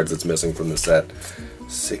the cards that's missing from the set.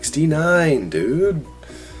 69, dude.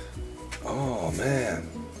 Oh man.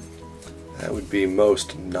 That would be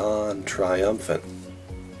most non-triumphant.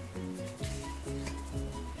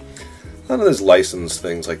 A lot of those license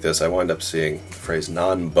things like this, I wind up seeing the phrase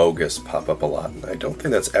non-bogus pop up a lot, and I don't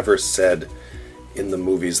think that's ever said in the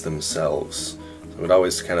movies themselves. So it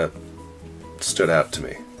always kind of stood out to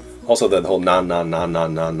me. Also, the whole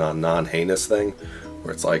non-heinous thing,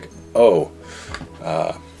 where it's like, oh,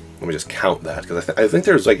 let me just count that, because I think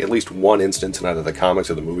there's like at least one instance in either the comics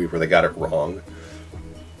or the movie where they got it wrong.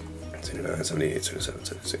 79, 78, 77,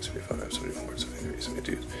 76, 75, 74, 73,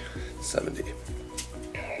 72, 70.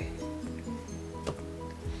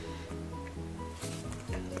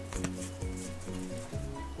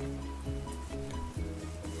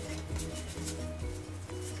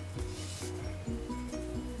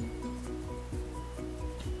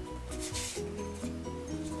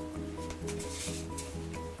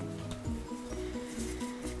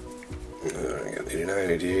 I got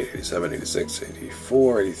 89, 88, 87, 86,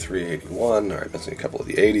 84, 83, 81. Alright, missing a couple of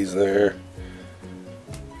the 80s there.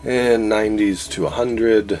 And 90s to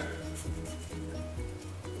 100.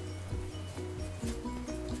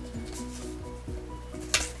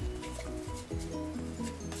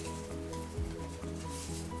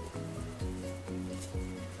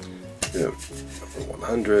 Yep, number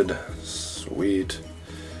 100. Sweet.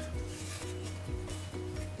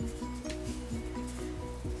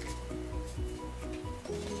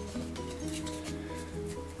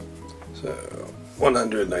 So,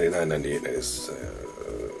 100, 99, 98,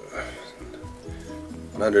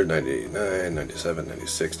 100, 99, 97,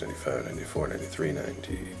 96, 95, 94, 93,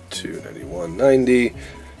 92, 91, 90.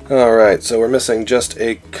 Alright, so we're missing just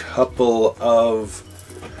a couple of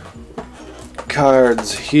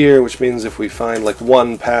cards here, which means if we find like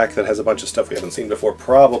one pack that has a bunch of stuff we haven't seen before,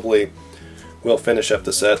 probably we'll finish up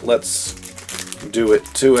the set. Let's do it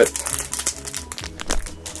to it.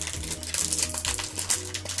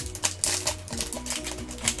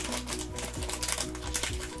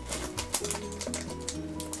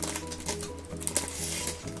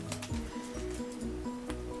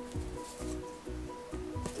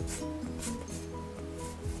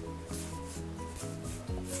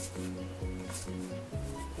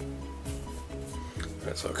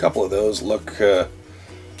 Alright, so a couple of those look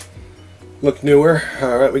newer.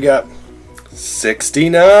 Alright, we got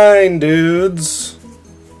 69 dudes.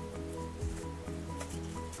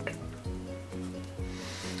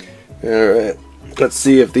 Alright, let's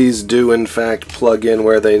see if these do in fact plug in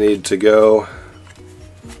where they need to go.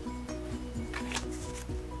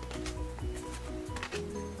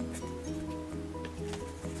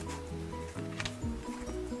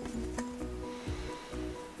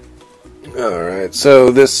 Alright, so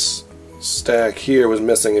this stack here was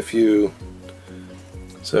missing a few.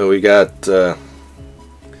 So we got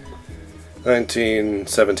 19,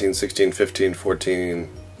 17, 16, 15, 14,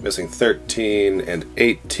 missing 13 and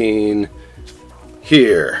 18.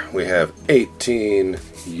 Here we have 18.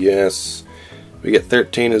 Yes. We get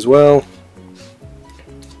 13 as well.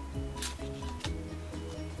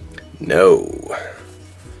 No.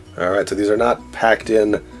 Alright, so these are not packed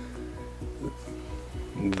in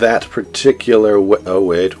that particular oh,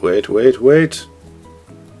 wait.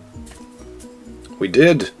 We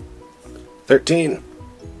did. 13.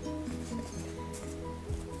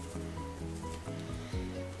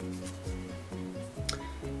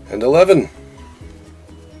 And 11.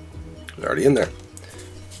 It's already in there.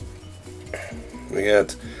 We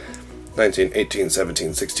got 19, 18,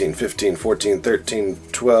 17, 16, 15, 14, 13,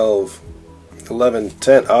 12, 11,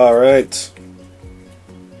 10. Alright.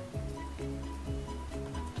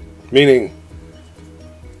 Meaning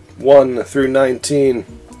 1 through 19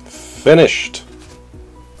 finished.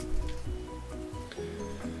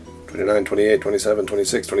 29, 28, 27,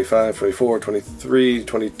 26, 25, 24, 23,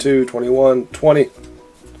 22, 21, 20,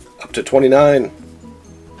 up to 29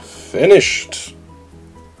 finished.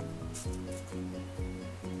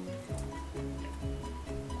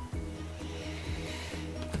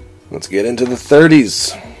 Let's get into the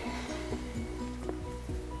 30s.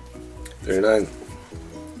 39.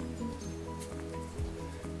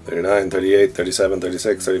 39, 38, 37,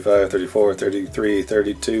 36, 35, 34, 33,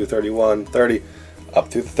 32, 31, 30. Up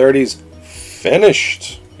through the 30s.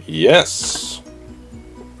 Finished. Yes.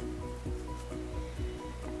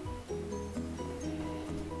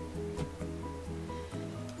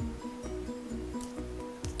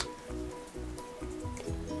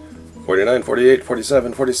 $49, $48,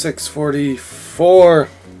 $47, $46, $44.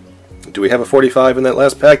 Do we have a 45 in that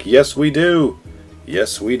last pack? Yes, we do.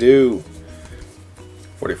 Yes, we do.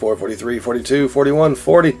 44, 43, 42, 41,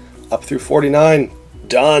 40, up through 49.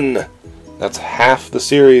 Done. That's half the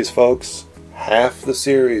series, folks. Half the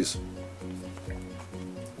series.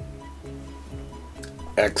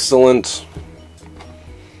 Excellent.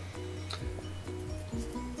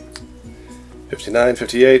 59,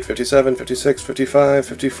 58, 57, 56, 55,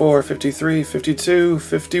 54, 53, 52,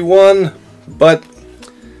 51. But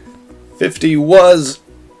 50 was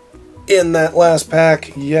in that last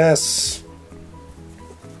pack, yes.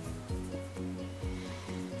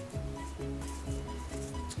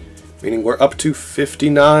 Meaning we're up to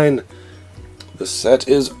 59. The set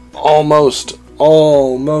is almost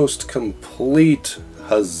complete.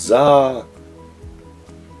 Huzzah!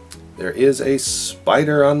 There is a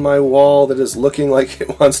spider on my wall that is looking like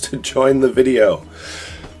it wants to join the video.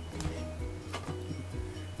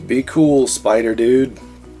 Be cool, spider dude.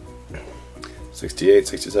 68,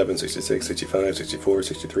 67, 66, 65, 64,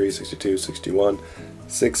 63, 62, 61,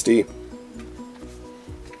 60.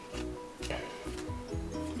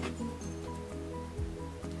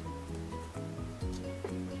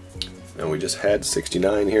 And we just had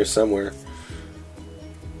 69 here somewhere.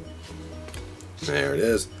 There it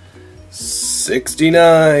is.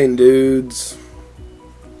 69, dudes.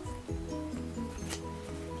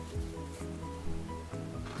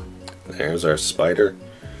 There's our spider.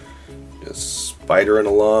 Just spidering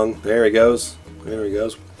along. There he goes. There he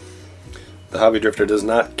goes. The hobby drifter does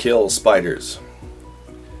not kill spiders.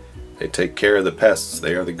 They take care of the pests.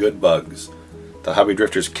 They are the good bugs. The hobby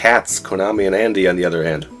drifter's cats, Konami and Andy, on the other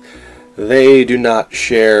hand, they do not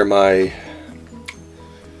share my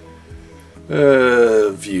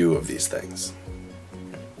view of these things.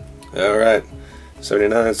 Alright.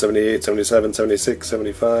 79, 78, 77, 76,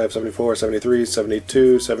 75, 74, 73,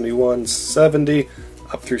 72, 71, 70,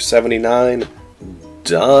 up through 79.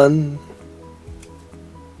 Done.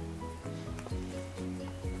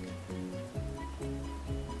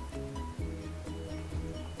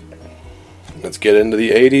 Let's get into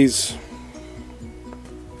the 80s.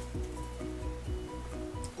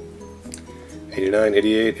 89,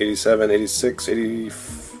 88, 87, 86, 80...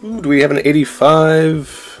 Ooh, do we have an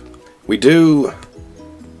 85? We do.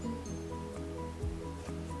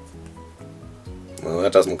 Well,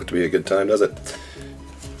 that doesn't look to be a good time, does it?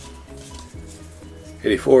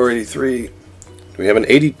 84, 83. Do we have an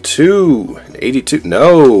 82? An 82?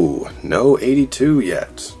 No! No 82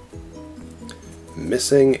 yet.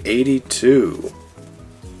 Missing 82.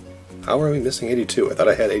 How are we missing 82? I thought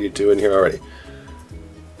I had 82 in here already.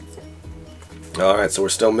 Alright, so we're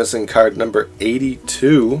still missing card number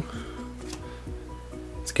 82.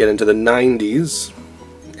 Let's get into the 90s.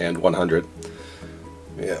 And 100.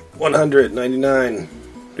 Yeah, 100, 99. Do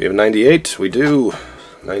we have a 98? We do.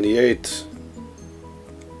 98.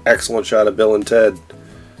 Excellent shot of Bill and Ted.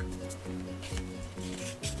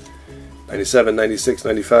 97, 96,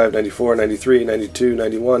 95, 94, 93, 92,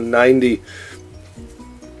 91, 90.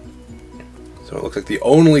 So it looks like the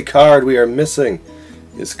only card we are missing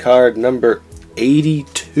is card number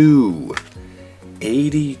 82.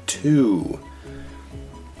 82.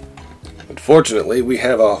 Unfortunately, we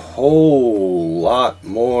have a whole lot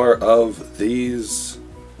more of these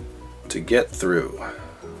to get through.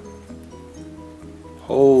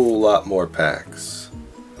 Whole lot more packs.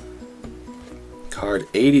 Card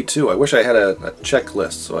 82. I wish I had a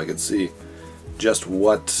checklist so I could see just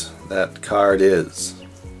what that card is.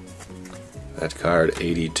 That card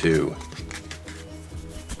 82.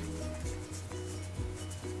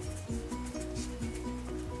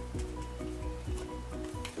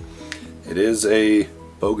 It is a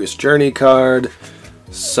Bogus Journey card,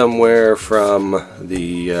 somewhere from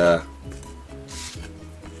the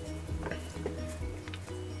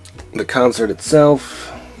concert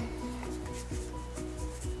itself.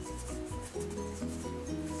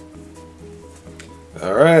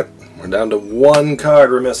 Alright, we're down to one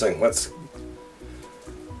card we're missing. Let's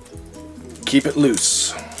keep it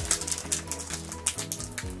loose.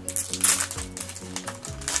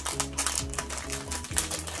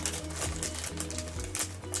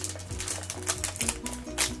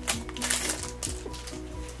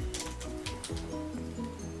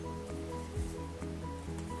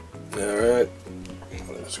 Alright,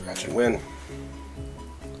 scratch and win.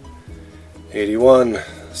 81,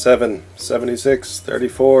 7, 76,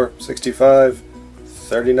 34, 65,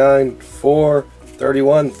 39, 4,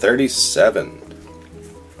 31, 37.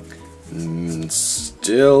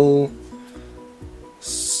 Still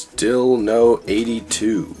no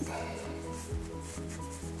 82.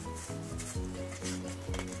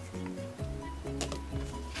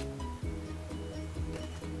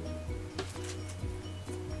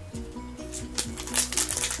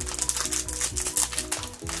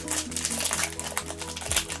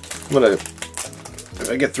 If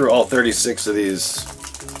I get through all 36 of these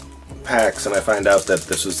packs and I find out that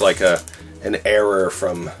this is like a an error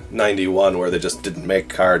from 91 where they just didn't make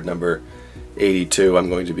card number 82, I'm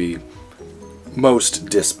going to be most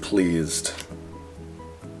displeased.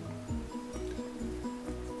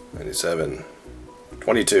 97,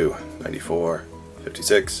 22, 94,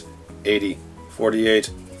 56, 80, 48,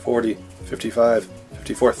 40, 55,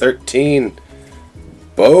 54, 13.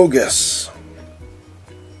 Bogus.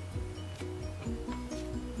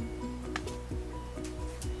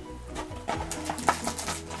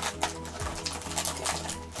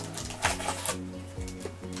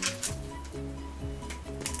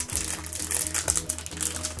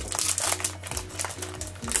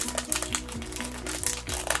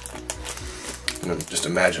 I'm just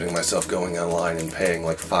imagining myself going online and paying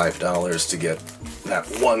like $5 to get that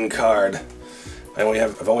one card.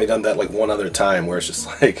 I've only done that like one other time where it's just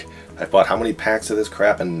like I bought how many packs of this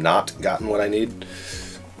crap and not gotten what I need.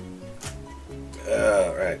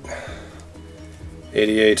 Right.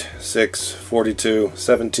 88, 6, 42,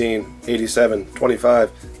 17, 87,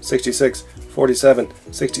 25, 66, 47,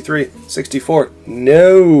 63, 64.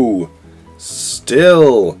 No!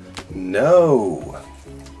 Still no.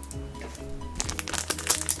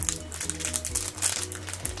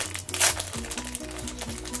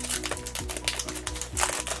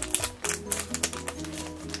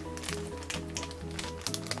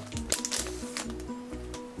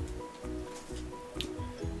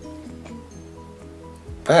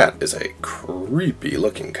 That is a creepy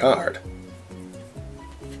looking card.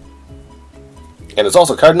 And it's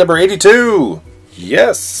also card number 82!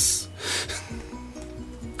 Yes!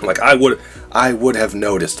 Like, I would have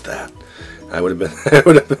noticed that. I would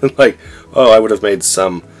have been like, oh, I would have made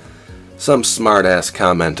some smart ass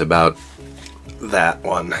comment about that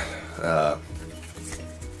one.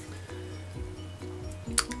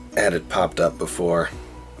 Had it popped up before.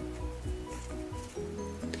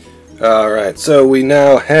 Alright, so we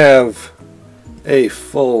now have a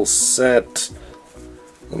full set.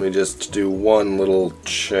 Let me just do one little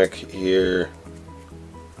check here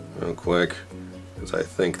real quick, because I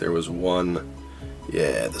think there was one.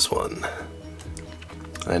 Yeah, this one.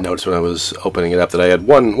 I noticed when I was opening it up that I had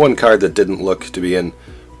one card that didn't look to be in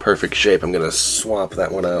perfect shape. I'm going to swap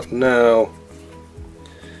that one out now.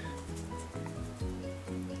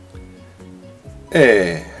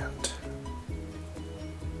 And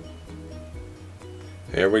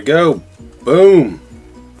here we go. Boom.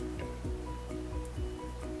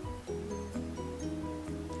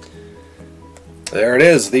 There it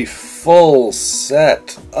is, the full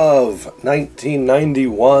set of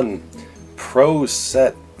 1991 Pro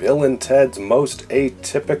Set Bill and Ted's Most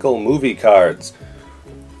Atypical Movie Cards.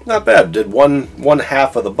 Not bad. Did one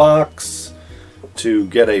half of the box to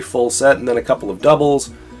get a full set and then a couple of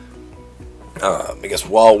doubles. I guess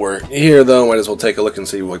while we're here though, might as well take a look and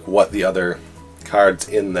see like what the other cards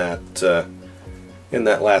in that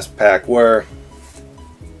last pack were.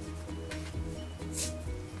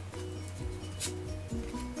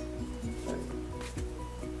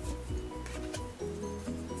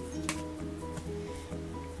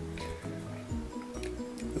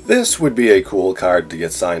 This would be a cool card to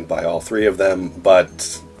get signed by all three of them,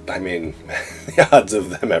 but I mean, the odds of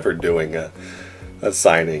them ever doing a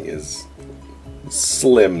signing is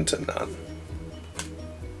slim to none.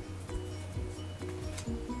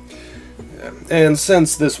 Yeah. And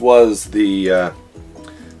since this was the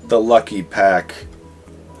lucky pack,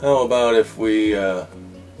 how about if we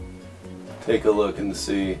take a look and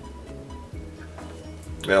see?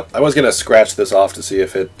 Well, I was gonna scratch this off to see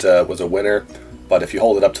if it was a winner, but if you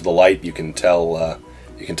hold it up to the light, you can tell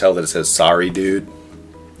that it says "Sorry, dude."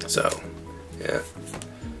 So, yeah,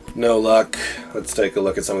 no luck. Let's take a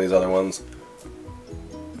look at some of these other ones.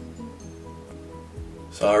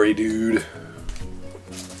 Sorry, dude.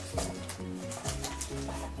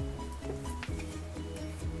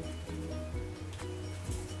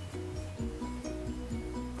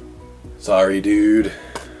 Sorry, dude.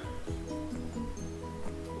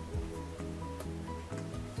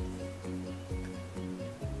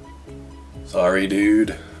 Sorry,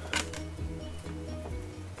 dude.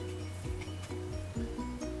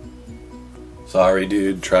 Sorry,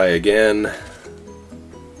 dude. Try again.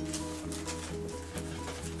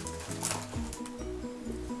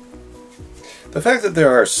 The fact that there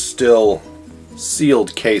are still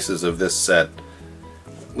sealed cases of this set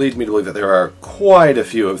leads me to believe that there are quite a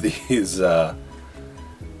few of these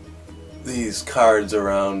cards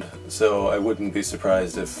around, so I wouldn't be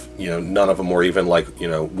surprised if, none of them were even like,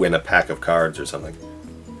 win a pack of cards or something.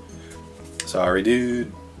 Sorry, dude.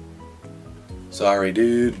 Sorry,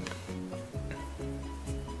 dude.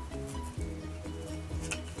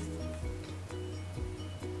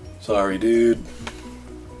 Sorry, dude.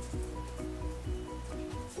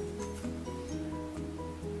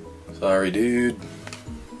 Sorry, dude.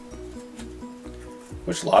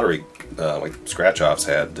 Which lottery, like scratch-offs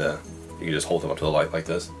had, you can just hold them up to the light like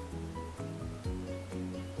this.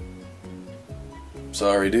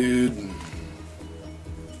 Sorry, dude.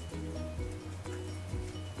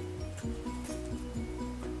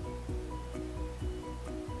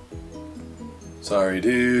 Sorry,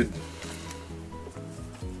 dude.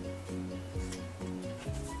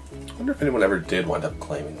 I wonder if anyone ever did wind up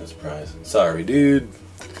claiming this prize. Sorry, dude.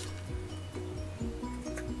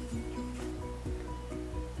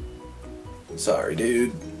 Sorry,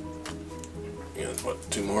 dude. You know,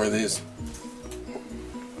 what, 2 more of these?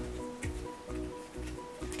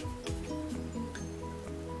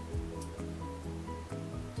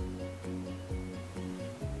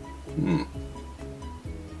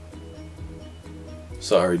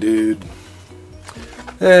 Sorry, dude.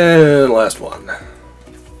 And last one.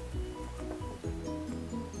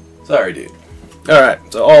 Sorry, dude. Alright,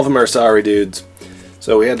 so all of them are sorry dudes.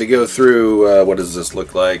 So we had to go through, what does this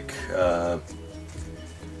look like? What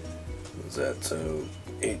is that? So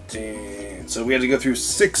 18. So we had to go through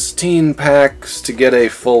 16 packs to get a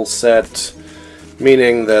full set,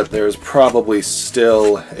 meaning that there's probably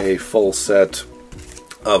still a full set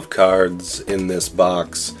of cards in this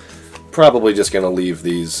box. Probably just going to leave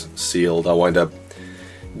these sealed. I'll wind up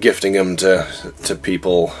gifting them to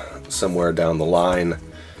people somewhere down the line.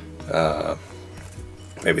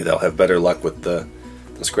 Maybe they'll have better luck with the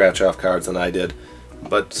scratch-off cards than I did.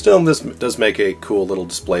 But still, this does make a cool little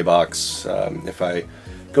display box. If I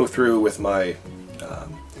go through with my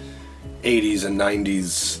 80s and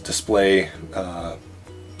 90s display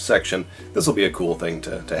section, this will be a cool thing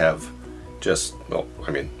to have just, well,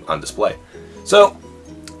 I mean, on display. So,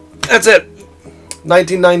 that's it!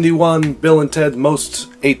 1991, Bill and Ted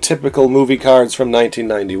Most Atypical Movie Cards from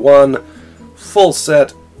 1991. Full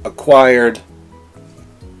set, acquired.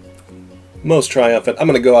 Most triumphant. I'm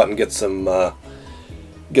going to go out and get some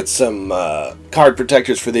card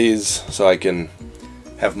protectors for these so I can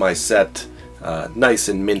have my set nice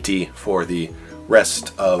and minty for the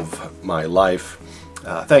rest of my life.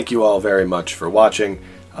 Thank you all very much for watching.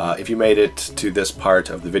 If you made it to this part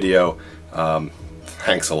of the video,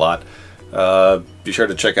 thanks a lot. Be sure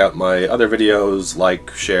to check out my other videos, like,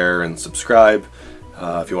 share, and subscribe.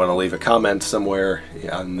 If you want to leave a comment somewhere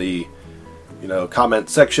on the comment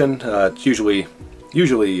section, it's usually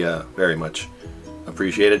very much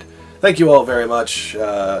appreciated. Thank you all very much.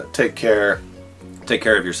 Take care. Take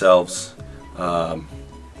care of yourselves. Happy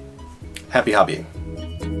hobbying.